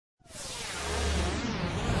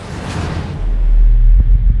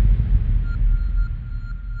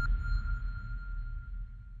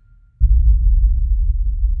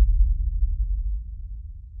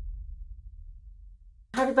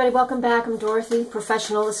everybody, welcome back. I'm Dorothy,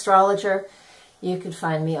 Professional Astrologer. You can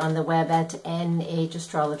find me on the web at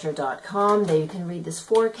nhastrologer.com. There you can read this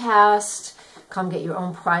forecast, come get your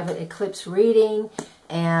own private eclipse reading,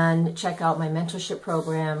 and check out my mentorship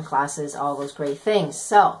program, classes, all those great things.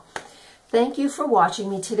 So, thank you for watching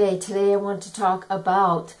me today. Today I want to talk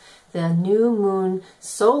about the new moon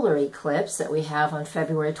solar eclipse that we have on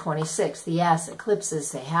February 26th. Yes,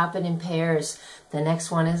 eclipses, they happen in pairs. The next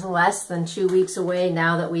one is less than 2 weeks away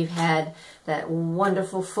now that we've had that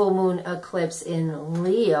wonderful full moon eclipse in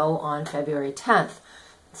Leo on February 10th.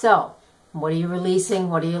 So, what are you releasing?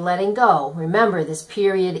 What are you letting go? Remember, this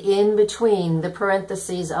period in between the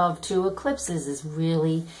parentheses of two eclipses is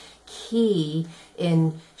really key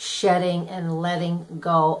in shedding and letting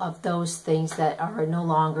go of those things that are no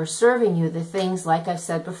longer serving you. The things, like I've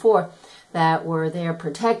said before, that were there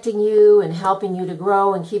protecting you and helping you to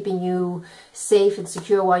grow and keeping you safe and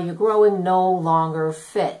secure while you're growing no longer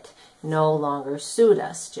fit, no longer suit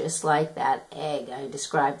us. Just like that egg I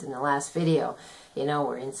described in the last video. You know,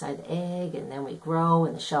 we're inside the egg and then we grow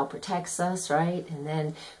and the shell protects us, right? And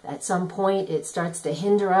then at some point it starts to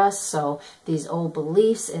hinder us. So these old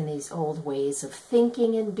beliefs and these old ways of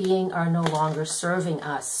thinking and being are no longer serving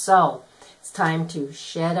us. So it's time to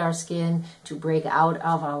shed our skin, to break out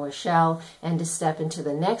of our shell, and to step into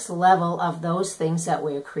the next level of those things that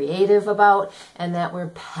we're creative about and that we're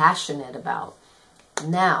passionate about.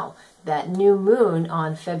 Now, that new moon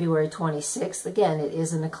on February 26th, again, it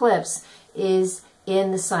is an eclipse, is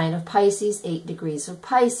in the sign of Pisces, 8 degrees of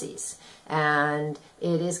Pisces. And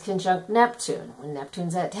it is conjunct Neptune, when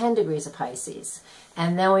Neptune's at 10 degrees of Pisces.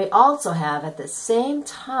 And then we also have, at the same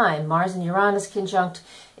time, Mars and Uranus conjunct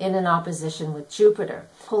in an opposition with Jupiter.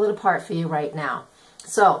 Pull it apart for you right now.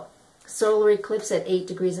 So, solar eclipse at 8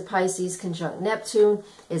 degrees of Pisces conjunct Neptune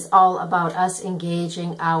is all about us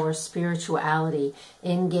engaging our spirituality,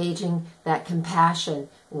 engaging that compassion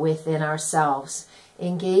within ourselves,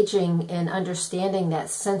 engaging and understanding that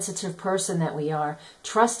sensitive person that we are,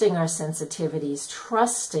 trusting our sensitivities,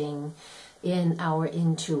 trusting in our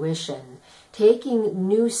intuition, taking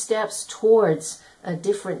new steps towards a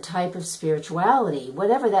different type of spirituality,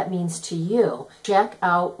 whatever that means to you. Check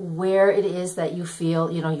out where it is that you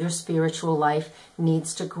feel, your spiritual life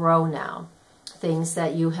needs to grow now. Things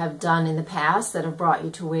that you have done in the past that have brought you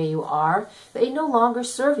to where you are, they no longer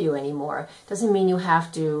serve you anymore. Doesn't mean you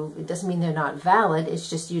have to, it doesn't mean they're not valid, it's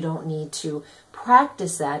just you don't need to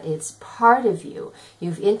practice that. It's part of you.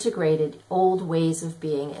 You've integrated old ways of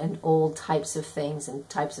being and old types of things and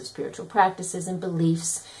types of spiritual practices and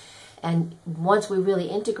beliefs. And once we really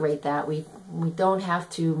integrate that, we don't have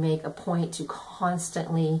to make a point to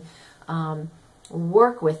constantly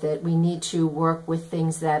work with it. We need to work with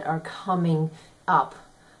things that are coming up.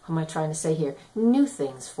 How am I trying to say here? New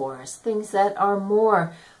things for us. Things that are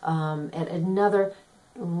more at another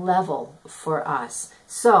level for us.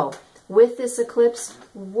 So, with this eclipse,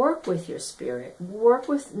 work with your spirit. Work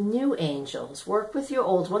with new angels. Work with your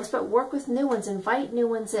old ones, but work with new ones. Invite new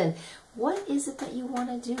ones in. What is it that you want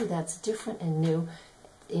to do that's different and new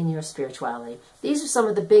in your spirituality? These are some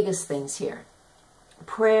of the biggest things here.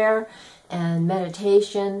 Prayer and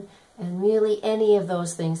meditation and really any of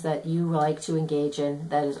those things that you like to engage in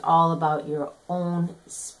that is all about your own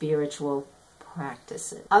spiritual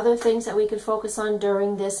practices. Other things that we could focus on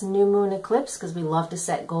during this new moon eclipse, because we love to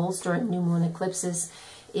set goals during new moon eclipses,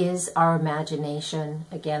 is our imagination.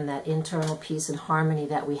 Again, that internal peace and harmony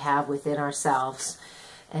that we have within ourselves,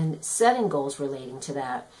 and setting goals relating to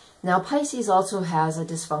that. Now, Pisces also has a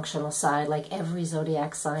dysfunctional side, like every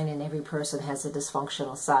zodiac sign, and every person has a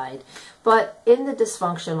dysfunctional side. But in the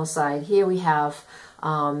dysfunctional side, here we have,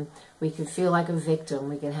 we can feel like a victim,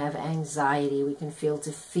 we can have anxiety, we can feel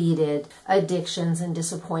defeated, addictions and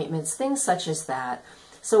disappointments, things such as that.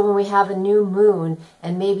 So when we have a new moon,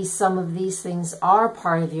 and maybe some of these things are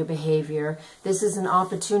part of your behavior, this is an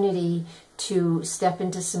opportunity to step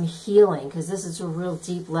into some healing, because this is a real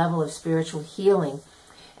deep level of spiritual healing.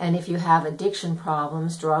 And if you have addiction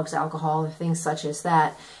problems, drugs, alcohol, or things such as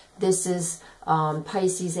that, this is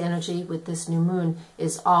Pisces energy with this new moon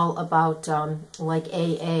is all about like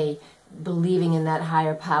AA, believing in that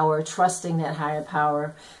higher power, trusting that higher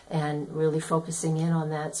power, and really focusing in on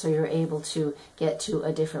that so you're able to get to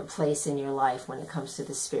a different place in your life when it comes to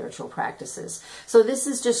the spiritual practices. So this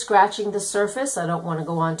is just scratching the surface. I don't want to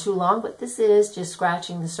go on too long, but this is just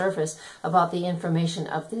scratching the surface about the information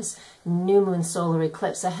of this new moon solar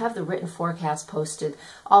eclipse. I have the written forecast posted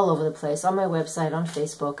all over the place on my website, on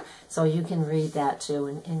Facebook, so you can read that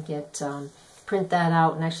too and get print that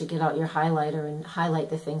out and actually get out your highlighter and highlight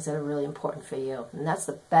the things that are really important for you. And that's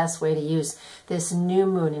the best way to use this new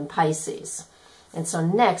moon in Pisces. And so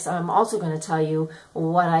next, I'm also going to tell you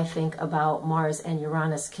what I think about Mars and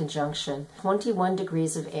Uranus conjunction. 21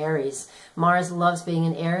 degrees of Aries. Mars loves being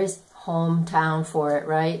in Aries, hometown for it,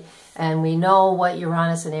 right? And we know what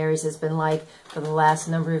Uranus and Aries has been like for the last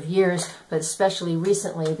number of years, but especially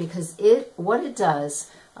recently, because what it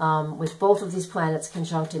does with both of these planets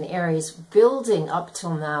conjunct in Aries, building up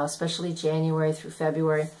till now, especially January through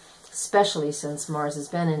February, especially since Mars has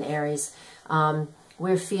been in Aries,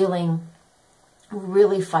 we're feeling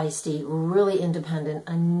really feisty, really independent,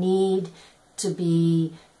 a need to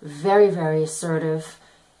be very, very assertive,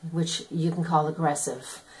 which you can call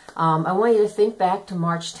aggressive. I want you to think back to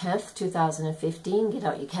March 10th, 2015. Get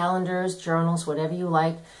out your calendars, journals, whatever you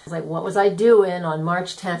like. It's like, what was I doing on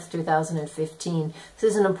March 10th, 2015?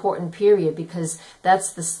 This is an important period because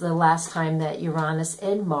that's the last time that Uranus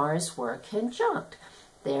and Mars were conjunct.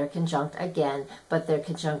 They're conjunct again, but they're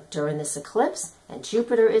conjunct during this eclipse, and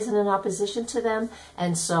Jupiter isn't in opposition to them.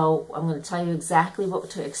 And so I'm going to tell you exactly what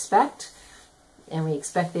to expect, and we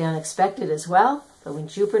expect the unexpected as well. But when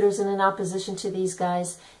Jupiter's in an opposition to these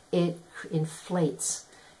guys, it inflates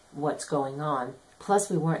what's going on.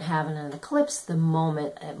 Plus, we weren't having an eclipse the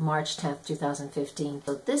moment at March 10th, 2015.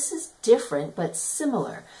 So this is different, but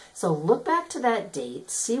similar. So look back to that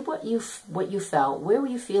date, see what you felt, where were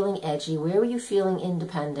you feeling edgy, where were you feeling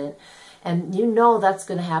independent, and you know that's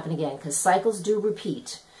going to happen again, because cycles do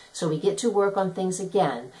repeat. So we get to work on things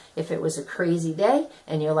again. If it was a crazy day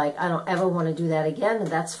and you're like, I don't ever want to do that again, then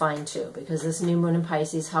that's fine too, because this new moon in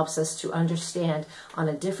Pisces helps us to understand on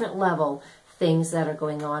a different level things that are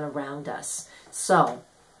going on around us. So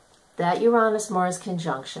that Uranus-Mars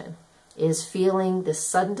conjunction is feeling this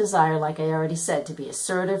sudden desire, like I already said, to be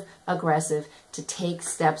assertive, aggressive, to take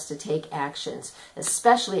steps, to take actions,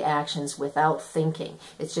 especially actions without thinking.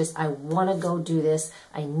 It's just, I want to go do this.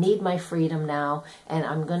 I need my freedom now, and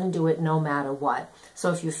I'm going to do it no matter what.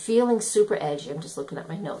 So if you're feeling super edgy, I'm just looking at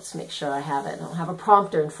my notes, make sure I have it. I don't have a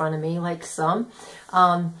prompter in front of me like some.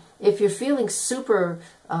 If you're feeling super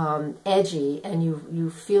edgy and you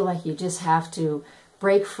feel like you just have to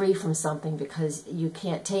break free from something because you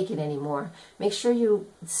can't take it anymore, make sure you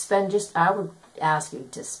spend I would ask you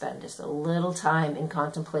to spend just a little time in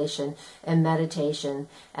contemplation and meditation,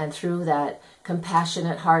 and through that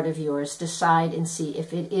compassionate heart of yours, decide and see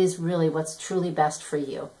if it is really what's truly best for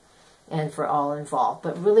you and for all involved,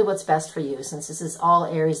 but really what's best for you, since this is all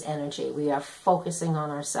Aries energy. We are focusing on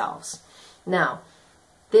ourselves. Now,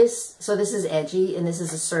 this is edgy and this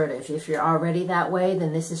is assertive. If you're already that way,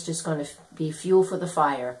 then this is just going to be fuel for the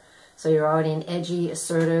fire. So you're already an edgy,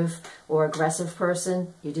 assertive, or aggressive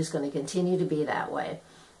person. You're just going to continue to be that way.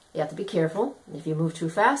 You have to be careful. If you move too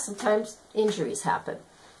fast, sometimes injuries happen.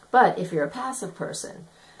 But if you're a passive person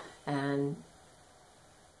and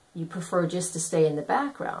you prefer just to stay in the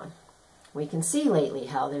background, we can see lately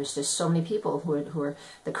how there's just so many people who are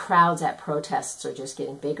the crowds at protests are just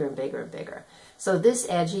getting bigger and bigger and bigger. So this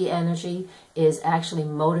edgy energy is actually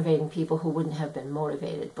motivating people who wouldn't have been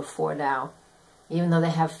motivated before now. Even though they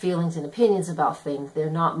have feelings and opinions about things, they're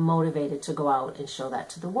not motivated to go out and show that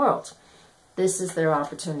to the world. This is their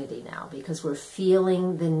opportunity now, because we're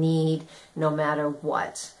feeling the need no matter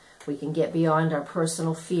what. We can get beyond our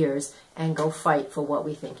personal fears and go fight for what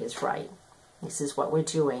we think is right. This is what we're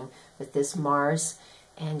doing with this Mars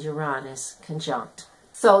and Uranus conjunct.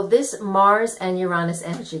 So this Mars and Uranus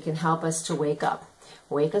energy can help us to wake up.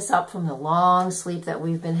 Wake us up from the long sleep that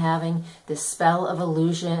we've been having, this spell of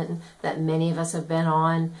illusion that many of us have been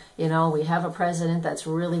on. You know, we have a president that's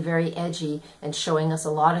really very edgy and showing us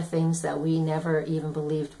a lot of things that we never even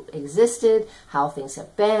believed existed, how things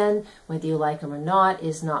have been. Whether you like him or not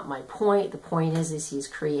is not my point. The point is he's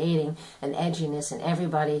creating an edginess in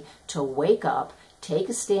everybody to wake up, take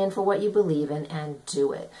a stand for what you believe in, and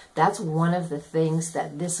do it. That's one of the things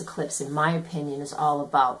that this eclipse, in my opinion, is all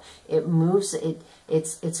about. It moves,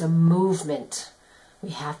 it's a movement.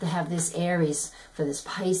 We have to have this Aries for this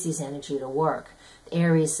Pisces energy to work.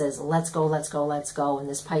 Aries says, let's go, let's go, let's go. And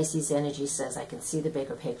this Pisces energy says, I can see the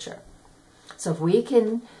bigger picture. So if we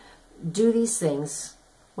can do these things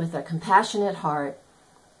with a compassionate heart,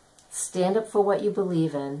 stand up for what you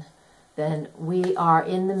believe in, then we are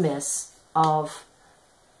in the midst of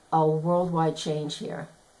a worldwide change here.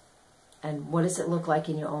 And what does it look like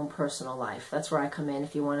in your own personal life? That's where I come in.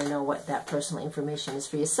 If you want to know what that personal information is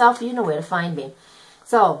for yourself, you know where to find me.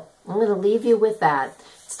 So I'm going to leave you with that.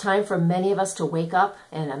 It's time for many of us to wake up,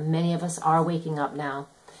 and many of us are waking up now.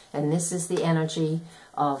 And this is the energy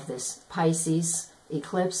of this Pisces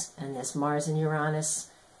eclipse and this Mars and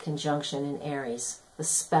Uranus conjunction in Aries. The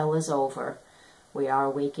spell is over. We are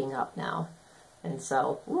waking up now. And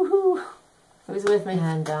so, woohoo! who's with me.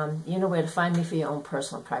 And you know where to find me for your own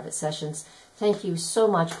personal and private sessions. Thank you so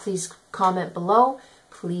much. Please comment below.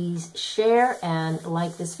 Please share and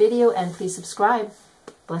like this video. And please subscribe.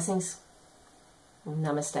 Blessings.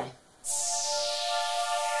 Namaste.